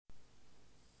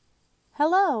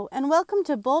Hello, and welcome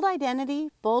to Bold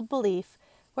Identity, Bold Belief,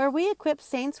 where we equip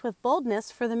saints with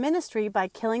boldness for the ministry by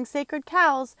killing sacred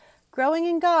cows, growing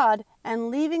in God,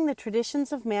 and leaving the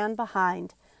traditions of man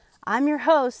behind. I'm your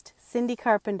host, Cindy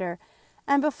Carpenter,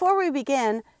 and before we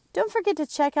begin, don't forget to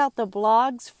check out the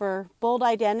blogs for Bold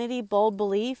Identity, Bold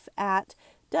Belief at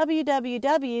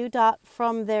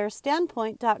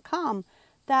www.fromtheirstandpoint.com.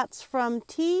 That's from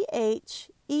THEIR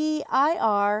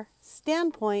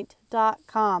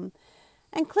standpoint.com.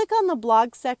 And click on the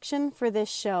blog section for this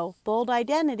show, Bold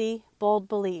Identity, Bold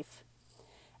Belief.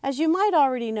 As you might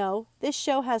already know, this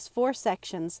show has 4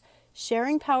 sections: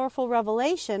 sharing powerful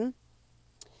revelation,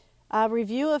 a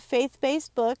review of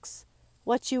faith-based books,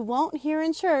 what you won't hear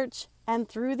in church, and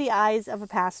through the eyes of a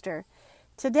pastor.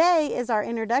 Today is our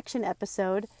introduction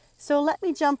episode, so let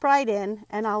me jump right in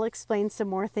and I'll explain some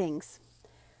more things.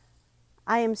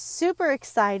 I am super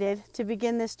excited to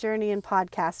begin this journey in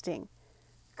podcasting.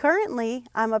 Currently,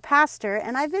 I'm a pastor,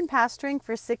 and I've been pastoring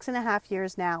for 6.5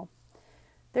 years now.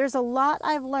 There's a lot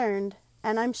I've learned,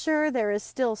 and I'm sure there is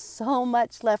still so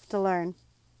much left to learn.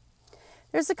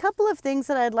 There's a couple of things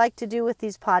that I'd like to do with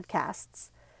these podcasts.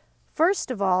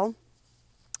 First of all,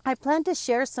 I plan to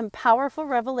share some powerful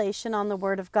revelation on the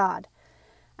Word of God,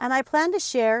 and I plan to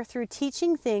share through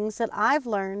teaching things that I've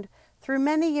learned through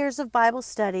many years of Bible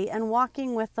study and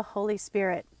walking with the Holy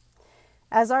Spirit.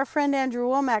 As our friend Andrew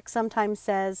Wommack sometimes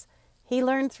says, he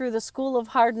learned through the school of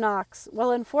hard knocks. Well,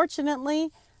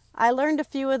 unfortunately, I learned a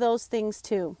few of those things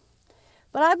too.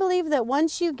 But I believe that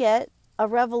once you get a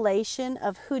revelation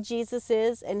of who Jesus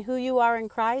is and who you are in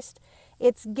Christ,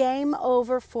 it's game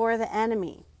over for the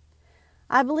enemy.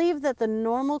 I believe that the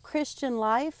normal Christian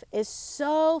life is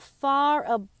so far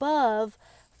above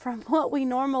from what we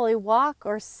normally walk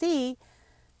or see,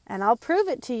 and I'll prove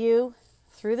it to you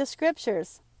through the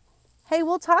scriptures. Hey,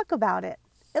 we'll talk about it.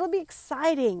 It'll be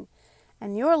exciting.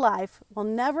 And your life will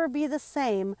never be the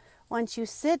same once you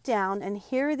sit down and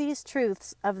hear these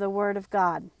truths of the Word of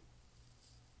God.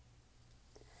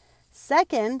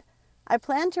 Second, I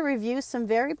plan to review some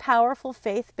very powerful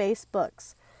faith-based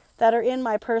books that are in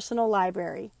my personal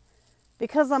library.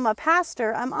 Because I'm a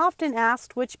pastor, I'm often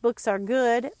asked which books are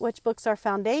good, which books are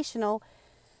foundational,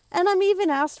 and I'm even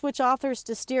asked which authors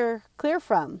to steer clear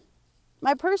from.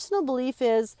 My personal belief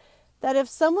is that if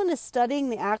someone is studying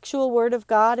the actual Word of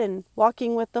God and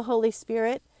walking with the Holy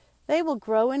Spirit, they will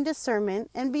grow in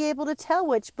discernment and be able to tell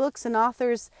which books and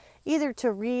authors either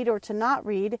to read or to not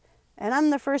read. And I'm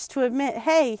the first to admit,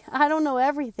 hey, I don't know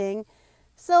everything,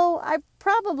 so I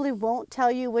probably won't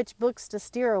tell you which books to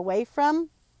steer away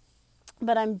from,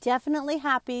 but I'm definitely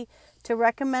happy to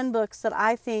recommend books that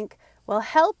I think will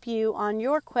help you on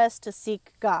your quest to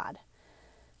seek God.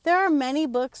 There are many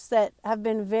books that have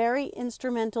been very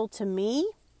instrumental to me,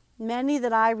 many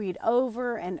that I read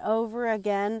over and over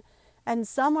again, and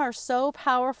some are so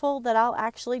powerful that I'll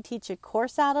actually teach a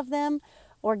course out of them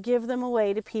or give them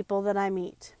away to people that I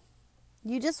meet.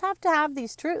 You just have to have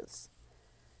these truths.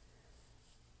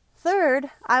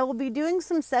 Third, I will be doing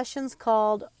some sessions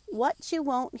called What You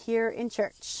Won't Hear in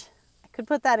Church. I could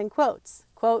put that in quotes.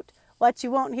 Quote, what you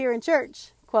won't hear in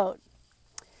church. Quote.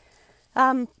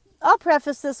 I'll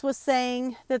preface this with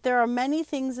saying that there are many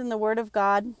things in the Word of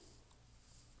God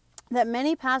that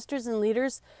many pastors and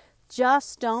leaders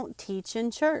just don't teach in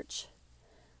church.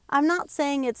 I'm not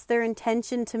saying it's their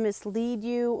intention to mislead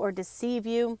you or deceive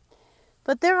you,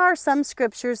 but there are some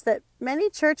scriptures that many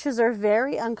churches are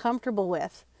very uncomfortable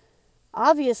with.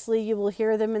 Obviously, you will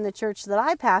hear them in the church that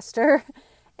I pastor,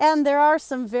 and there are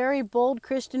some very bold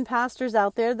Christian pastors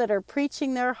out there that are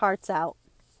preaching their hearts out.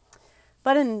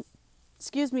 But in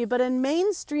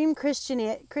mainstream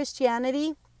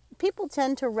Christianity, people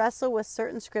tend to wrestle with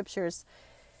certain scriptures.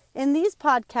 In these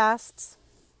podcasts,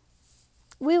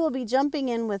 we will be jumping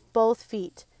in with both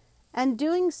feet and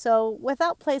doing so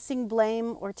without placing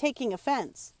blame or taking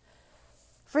offense.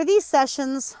 For these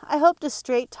sessions, I hope to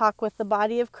straight talk with the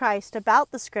body of Christ about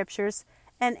the scriptures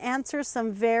and answer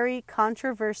some very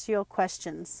controversial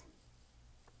questions.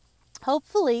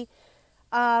 Hopefully,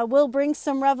 we'll bring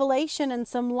some revelation and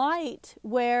some light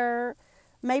where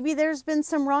maybe there's been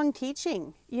some wrong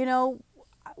teaching. You know,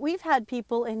 we've had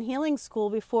people in healing school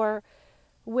before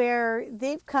where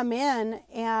they've come in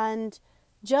and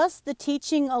just the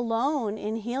teaching alone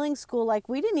in healing school, like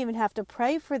we didn't even have to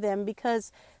pray for them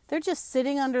because they're just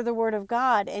sitting under the Word of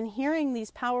God and hearing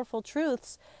these powerful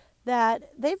truths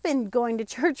that they've been going to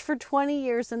church for 20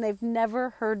 years and they've never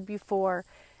heard before.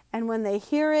 And when they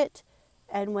hear it,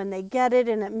 and when they get it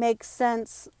and it makes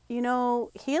sense, you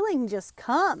know, healing just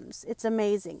comes. It's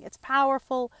amazing. It's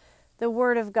powerful. The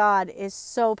Word of God is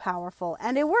so powerful.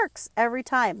 And it works every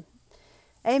time.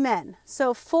 Amen.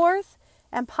 So fourth,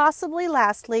 and possibly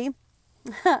lastly,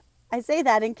 I say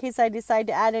that in case I decide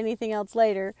to add anything else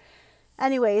later.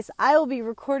 Anyways, I will be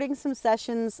recording some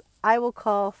sessions I will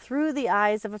call Through the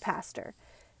Eyes of a Pastor.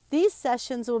 These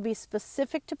sessions will be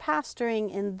specific to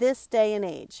pastoring in this day and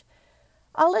age.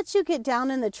 I'll let you get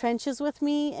down in the trenches with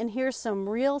me and hear some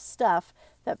real stuff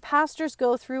that pastors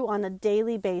go through on a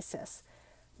daily basis.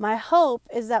 My hope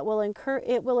is that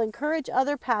it will encourage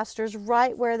other pastors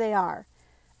right where they are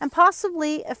and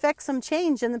possibly affect some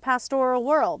change in the pastoral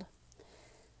world.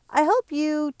 I hope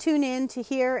you tune in to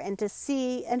hear and to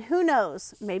see, and who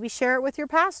knows, maybe share it with your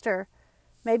pastor.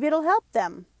 Maybe it'll help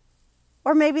them.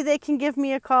 Or maybe they can give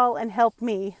me a call and help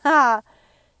me.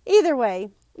 Either way,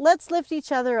 let's lift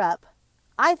each other up.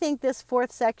 I think this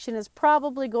fourth section is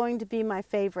probably going to be my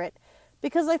favorite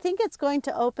because I think it's going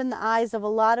to open the eyes of a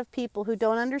lot of people who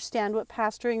don't understand what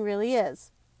pastoring really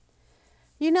is.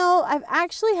 You know, I've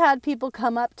actually had people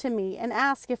come up to me and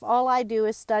ask if all I do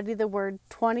is study the Word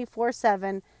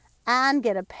 24/7 and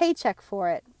get a paycheck for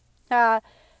it.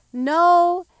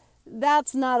 No,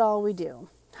 that's not all we do.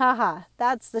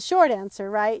 That's the short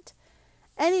answer, right?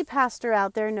 Any pastor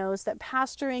out there knows that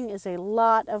pastoring is a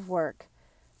lot of work.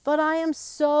 But I am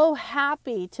so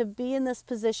happy to be in this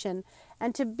position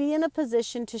and to be in a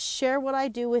position to share what I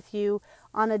do with you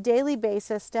on a daily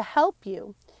basis to help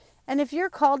you. And if you're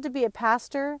called to be a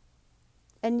pastor,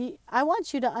 I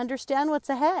want you to understand what's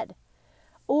ahead.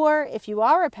 Or if you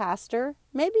are a pastor,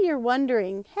 maybe you're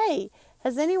wondering, hey,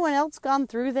 has anyone else gone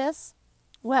through this?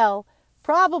 Well,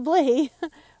 probably.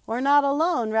 We're not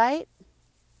alone, right?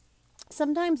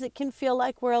 Sometimes it can feel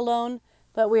like we're alone,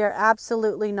 but we are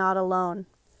absolutely not alone.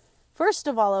 First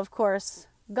of all, of course,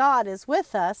 God is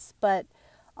with us, but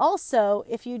also,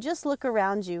 if you just look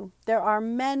around you, there are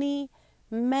many,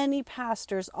 many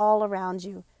pastors all around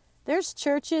you. There's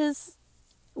churches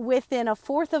within a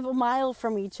fourth of a mile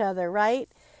from each other, right?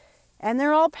 And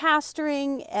they're all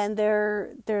pastoring, and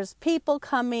there's people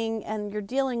coming, and you're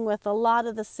dealing with a lot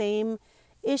of the same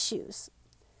issues.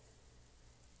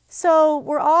 So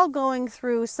we're all going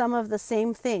through some of the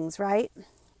same things, right?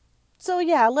 So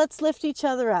yeah, let's lift each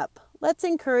other up. Let's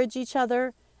encourage each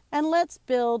other, and let's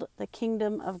build the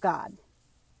kingdom of God.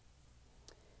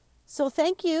 So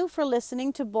thank you for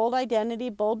listening to Bold Identity,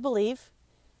 Bold Belief.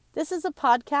 This is a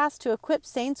podcast to equip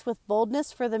saints with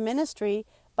boldness for the ministry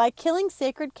by killing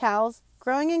sacred cows,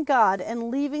 growing in God, and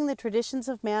leaving the traditions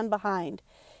of man behind.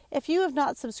 If you have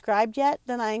not subscribed yet,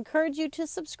 then I encourage you to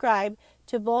subscribe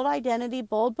to Bold Identity,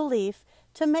 Bold Belief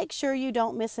to make sure you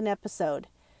don't miss an episode.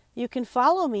 You can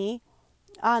follow me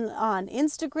on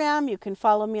Instagram, you can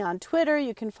follow me on Twitter,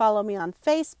 you can follow me on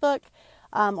Facebook,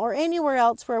 or anywhere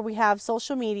else where we have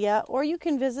social media, or you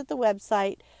can visit the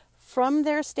website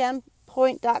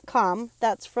FromTheirStandpoint.com.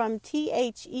 That's from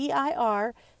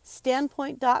THEIR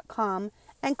standpoint.com,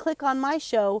 and click on my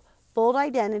show, Bold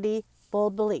Identity,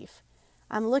 Bold Belief.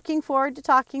 I'm looking forward to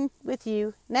talking with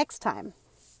you next time.